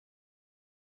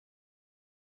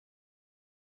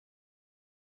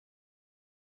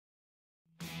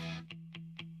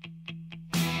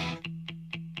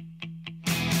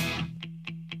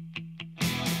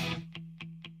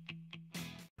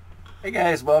Hey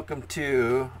guys, welcome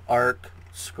to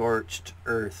Scorched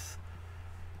Earth.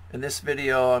 In this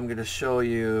video I'm going to show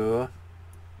you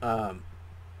the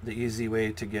easy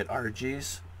way to get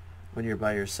Argys when you're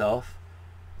by yourself.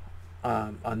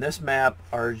 On this map,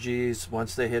 Argys,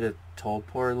 once they hit a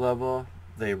torpor level,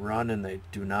 they run and they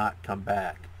do not come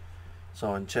back.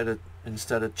 So instead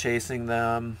of chasing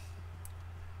them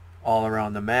all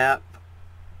around the map,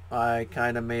 I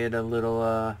kind of made a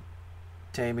little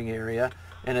taming area,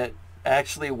 and it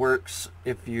actually works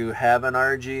if you have an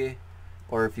Argy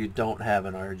or if you don't have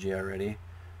an Argy already.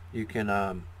 You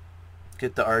can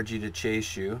get the Argy to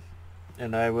chase you,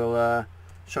 and I will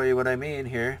show you what I mean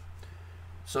here.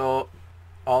 So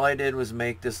all I did was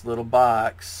make this little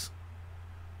box,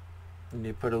 and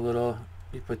you put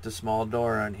the small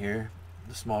door on here,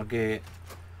 the small gate,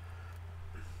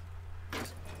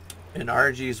 and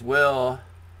Argys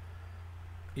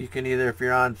you can either, if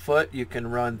you're on foot, you can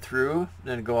run through,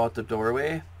 then go out the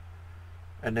doorway,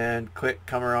 and then quick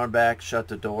come around back, shut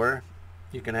the door.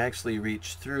 You can actually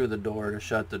reach through the door to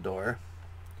shut the door.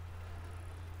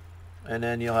 And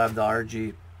then you'll have the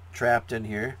Argy trapped in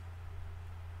here.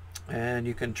 And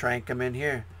you can trank them in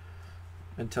here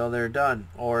until they're done.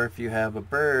 Or if you have a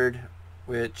bird,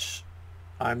 which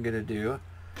I'm going to do,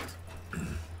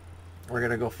 we're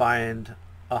going to go find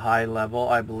a high level.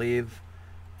 I believe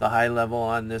the high level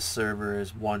on this server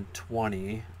is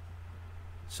 120.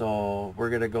 So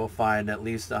we're going to go find at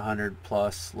least 100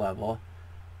 plus level.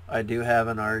 I do have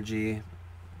an Argy,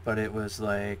 but it was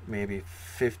like maybe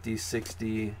 50,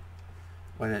 60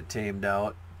 when it tamed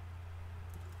out.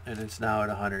 And it's now at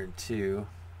 102.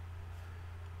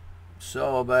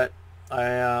 So, but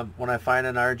when I find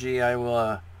an Argy, I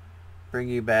will bring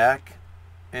you back,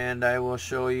 and I will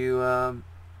show you, I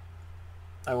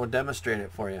will demonstrate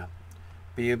it for you.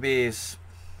 BUBs.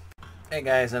 Hey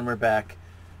guys, and we're back.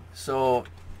 So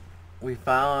we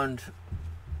found,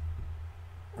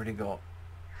 where'd he go?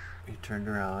 He turned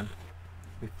around.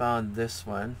 We found this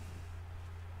one,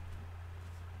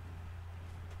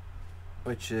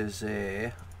 which is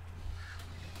a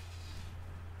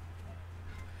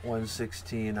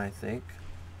 116, I think.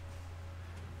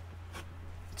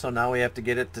 So now we have to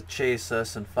get it to chase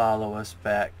us and follow us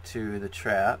back to the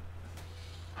trap.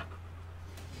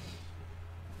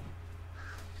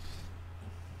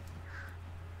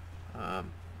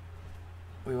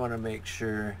 We want to make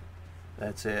sure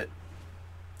that's it.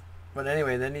 But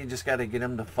anyway, then you just got to get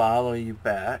him to follow you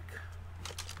back.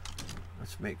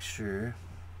 Let's make sure.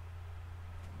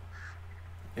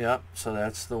 Yep, so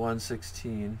that's the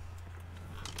 116.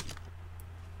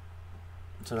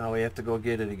 So now we have to go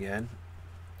get it again.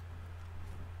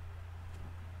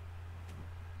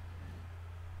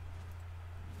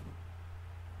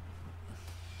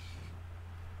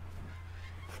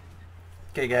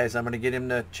 Okay guys, I'm going to get him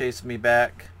to chase me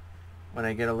back. When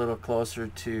I get a little closer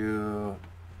to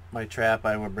my trap,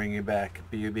 I will bring you back.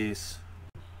 BUBs.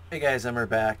 Hey guys, we're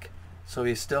back. So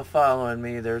he's still following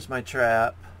me. There's my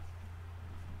trap.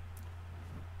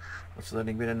 Let's let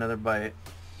him get another bite.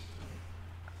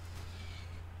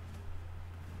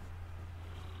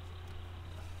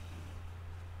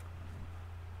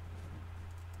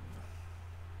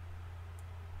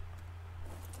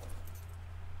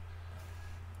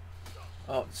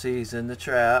 Oh, see, he's in the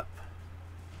trap.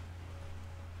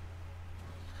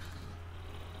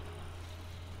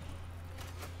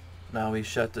 Now we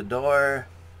shut the door.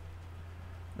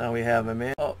 Now we have him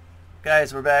in. Oh,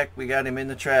 guys, we're back. We got him in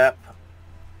the trap.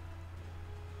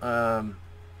 I'm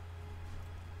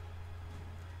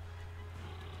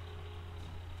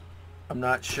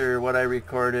not sure what I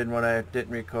recorded and what I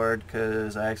didn't record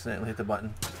because I accidentally hit the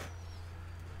button.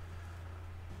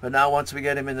 But now once we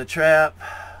get him in the trap,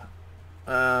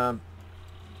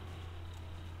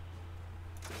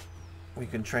 we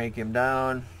can trank him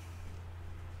down.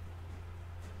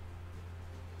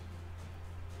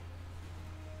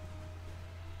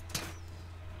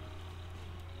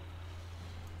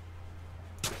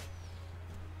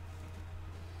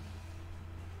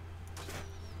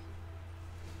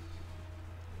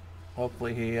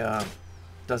 Hopefully he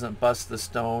doesn't bust the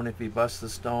stone. If he busts the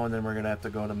stone, then we're going to have to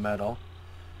go to metal.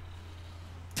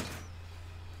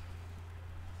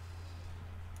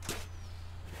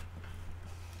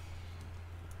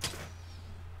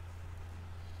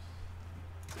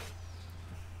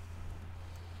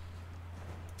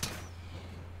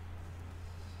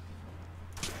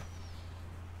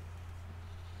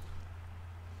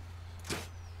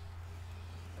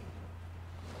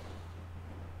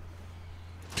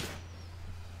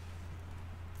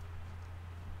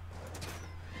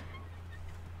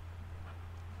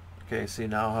 Okay, see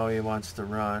now how he wants to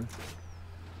run.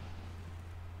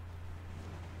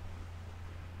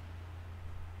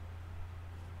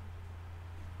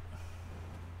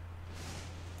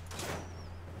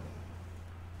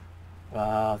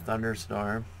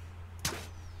 Thunderstorm.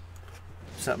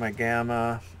 Set my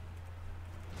gamma.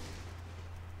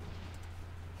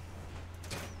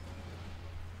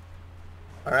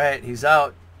 Alright, he's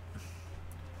out.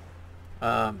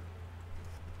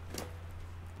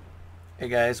 Hey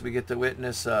guys, we get to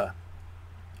witness a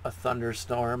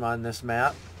thunderstorm on this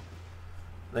map.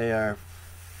 They are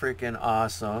freaking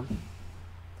awesome.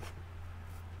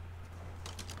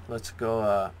 Let's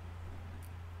go.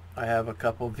 I have a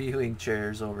couple viewing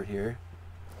chairs over here.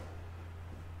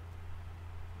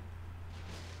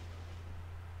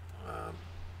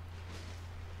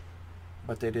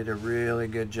 But they did a really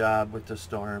good job with the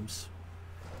storms.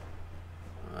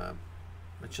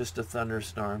 It's just a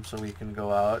thunderstorm, so we can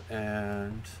go out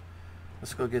and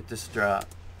let's go get this drop.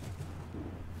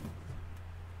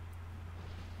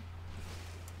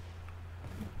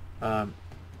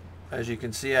 As you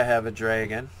can see, I have a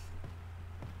dragon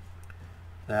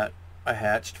that I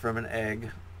hatched from an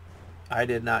egg. I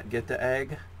did not get the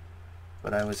egg,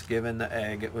 but I was given the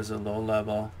egg. It was a low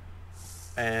level,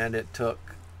 and it took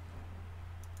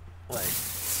like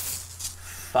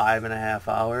 5.5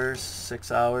 hours,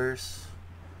 6 hours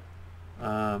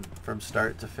from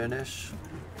start to finish.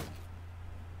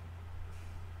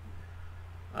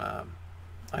 I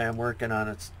am working on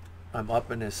it. I'm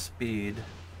upping his speed.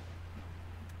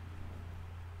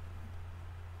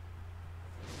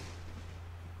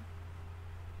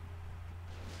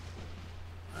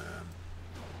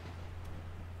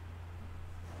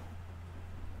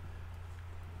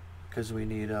 Because we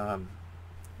need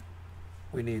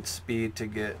speed to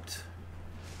get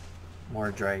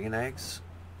more dragon eggs,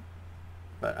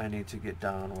 but I need to get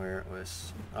down where it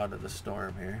was out of the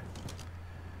storm here.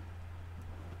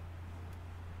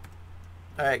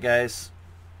 Alright guys,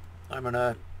 I'm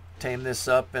gonna tame this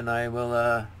up and I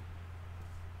will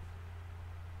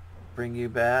bring you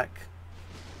back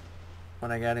when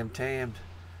I got him tamed.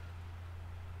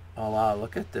 Oh wow,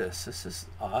 look at this. This is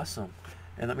awesome.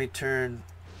 And let me turn,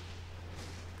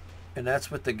 and that's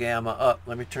with the gamma up.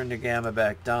 Let me turn the gamma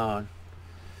back down.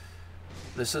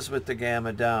 This is with the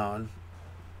gamma down,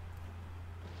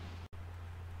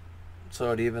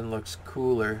 so it even looks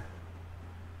cooler.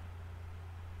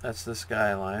 That's the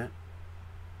skyline.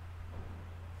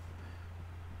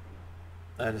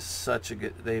 That is such a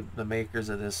good, the makers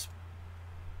of this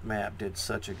map did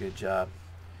such a good job.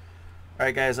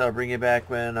 Alright guys, I'll bring you back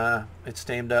when it's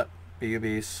tamed up.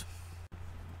 BUBs.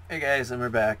 Hey guys, and we're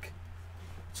back.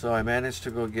 So I managed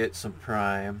to go get some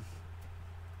prime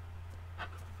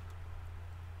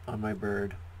on my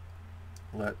bird.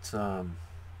 Let's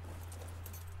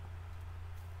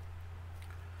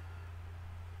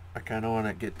I kind of want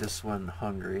to get this one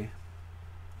hungry.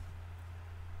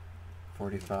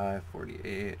 45,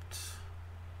 48.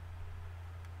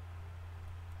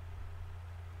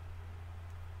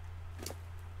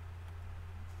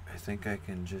 I think I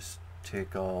can just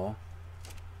take all.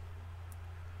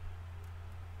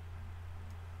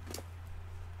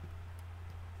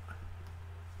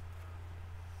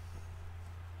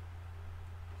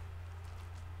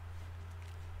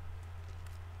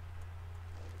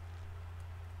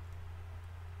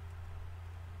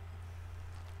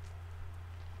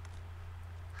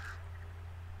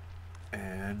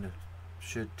 And it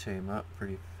should tame up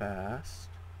pretty fast.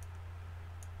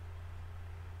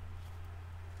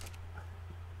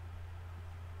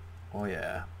 Oh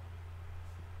yeah,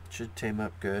 it should tame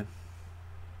up good.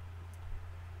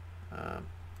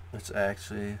 Let's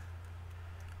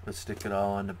stick it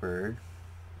all on the bird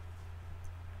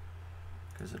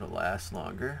because it'll last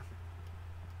longer.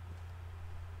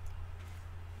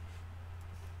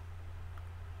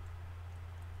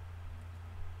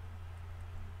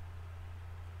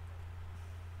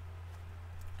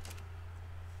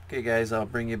 Okay guys, I'll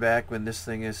bring you back when this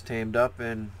thing is tamed up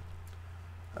and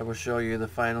I will show you the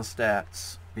final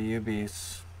stats.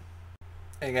 BUBs.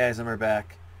 Hey guys, and we're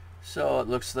back. So it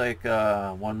looks like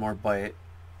one more bite.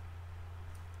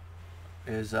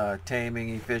 His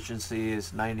taming efficiency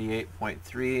is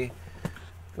 98.3,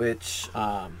 which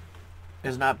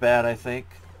is not bad. I think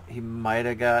he might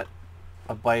have got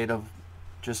a bite of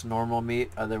just normal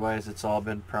meat, otherwise it's all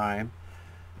been prime.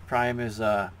 Prime is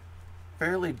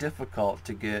fairly difficult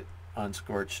to get on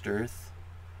Scorched Earth,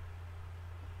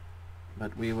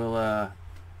 but we will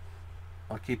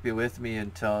I'll keep you with me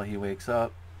until he wakes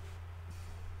up,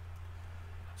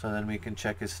 so then we can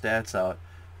check his stats out.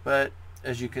 But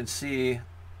as you can see,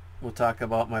 we'll talk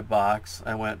about my box.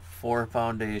 I went 4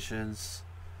 foundations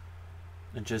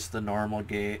and just the normal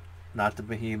gate, not the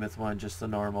behemoth one, just the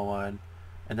normal one,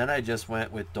 and then I just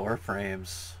went with door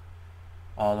frames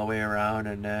all the way around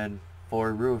and then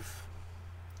 4 roof.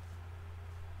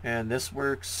 And this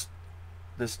works,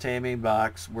 this taming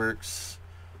box works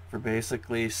for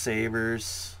basically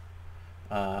sabers,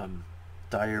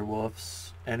 dire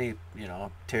wolves, any, you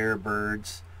know, terror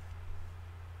birds,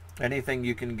 anything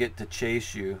you can get to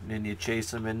chase you. And then you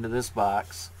chase them into this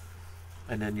box,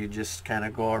 and then you just kind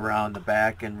of go around the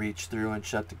back and reach through and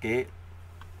shut the gate.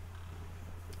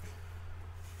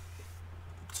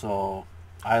 So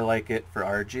I like it for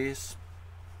Argys,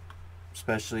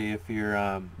 especially if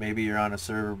you're maybe you're on a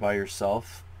server by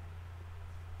yourself,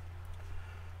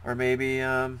 or maybe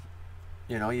you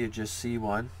know, you just see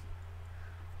one.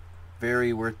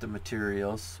 Very worth the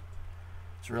materials.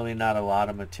 It's really not a lot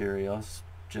of materials,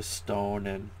 just stone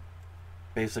and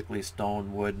basically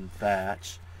stone, wood, and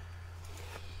thatch.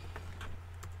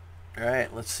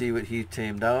 Alright, let's see what he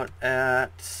tamed out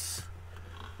at.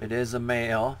 It is a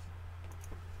male,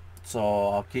 so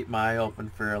I'll keep my eye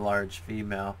open for a large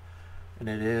female. And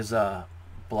it is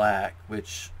black,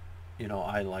 which, you know,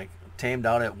 I like. Tamed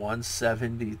out at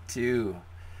 172.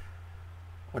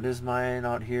 What is mine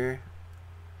out here?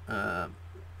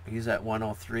 He's at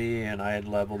 103, and I had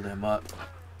leveled him up.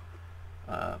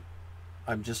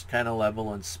 I'm just kind of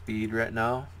leveling speed right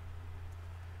now,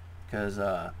 because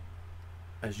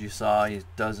as you saw, he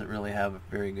doesn't really have a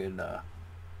very good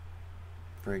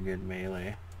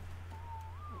melee.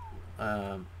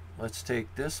 Let's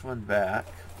take this one back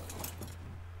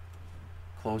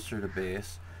closer to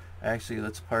base. Actually,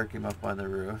 let's park him up on the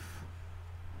roof.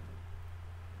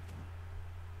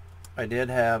 I did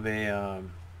have a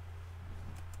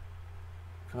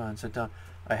come on, sit down.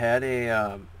 I had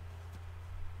a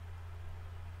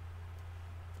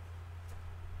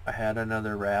I had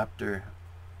another raptor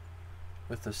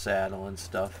with the saddle and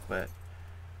stuff, but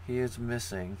he is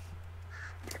missing.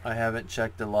 I haven't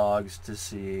checked the logs to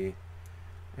see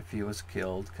if he was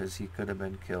killed, because he could have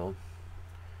been killed.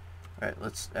 Alright,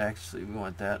 let's actually, we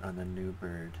want that on the new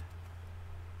bird.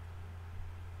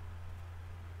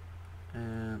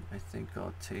 And I think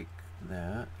I'll take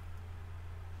that.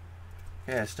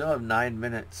 Okay, I still have 9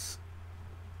 minutes.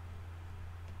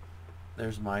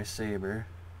 There's my saber,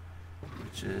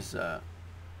 which is at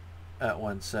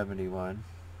 171.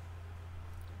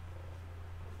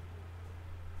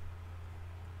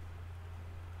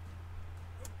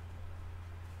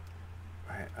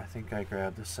 Alright, I think I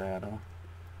grabbed the saddle.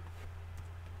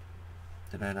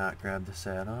 Did I not grab the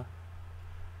saddle?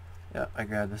 Yeah, I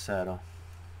grabbed the saddle.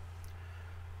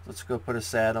 Let's go put a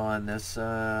saddle on this.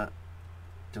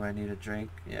 Do I need a drink?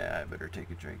 Yeah, I better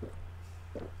take a drink.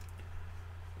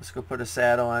 Let's go put a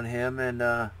saddle on him, and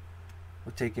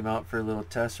we'll take him out for a little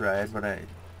test ride, but I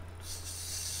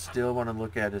still want to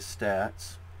look at his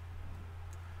stats.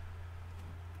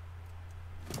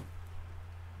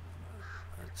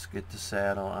 Let's get the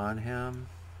saddle on him.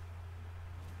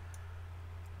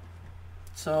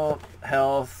 So,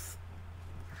 health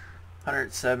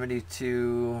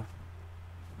 172,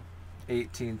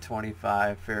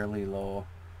 1825, fairly low.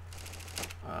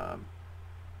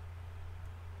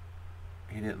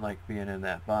 He didn't like being in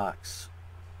that box.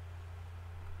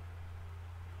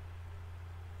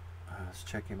 Let's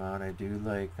check him out. I do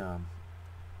like,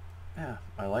 yeah,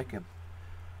 I like him.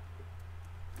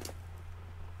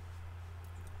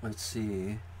 Let's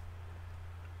see.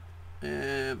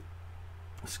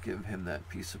 Let's give him that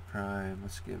piece of prime.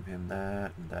 Let's give him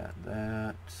that and that and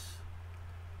that.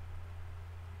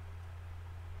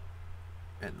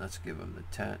 And let's give him the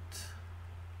tent.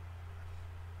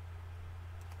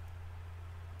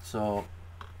 So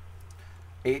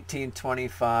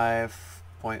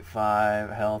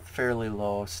 1825.5 health, fairly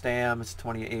low. Stam is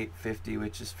 2850,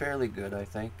 which is fairly good, I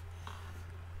think.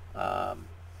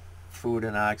 Food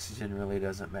and oxygen really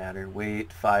doesn't matter.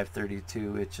 Weight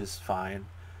 532, which is fine.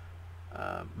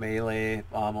 Melee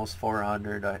almost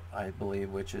 400, I believe,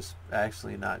 which is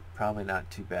actually probably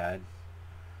not too bad.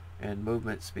 And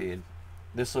movement speed.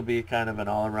 This will be kind of an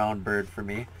all-around bird for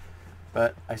me,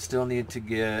 but I still need to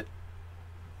get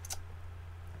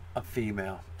a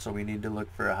female, so we need to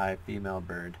look for a high female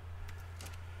bird.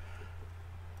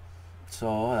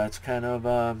 So that's kind of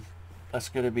that's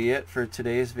going to be it for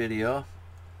today's video.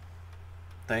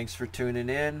 Thanks for tuning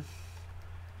in.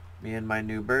 Me and my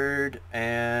new bird,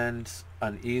 and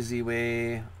an easy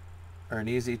way, or an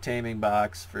easy taming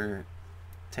box for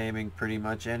taming pretty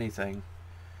much anything.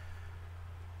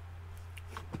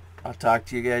 I'll talk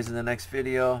to you guys in the next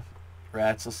video.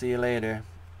 Rats will see you later.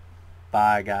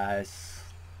 Bye, guys.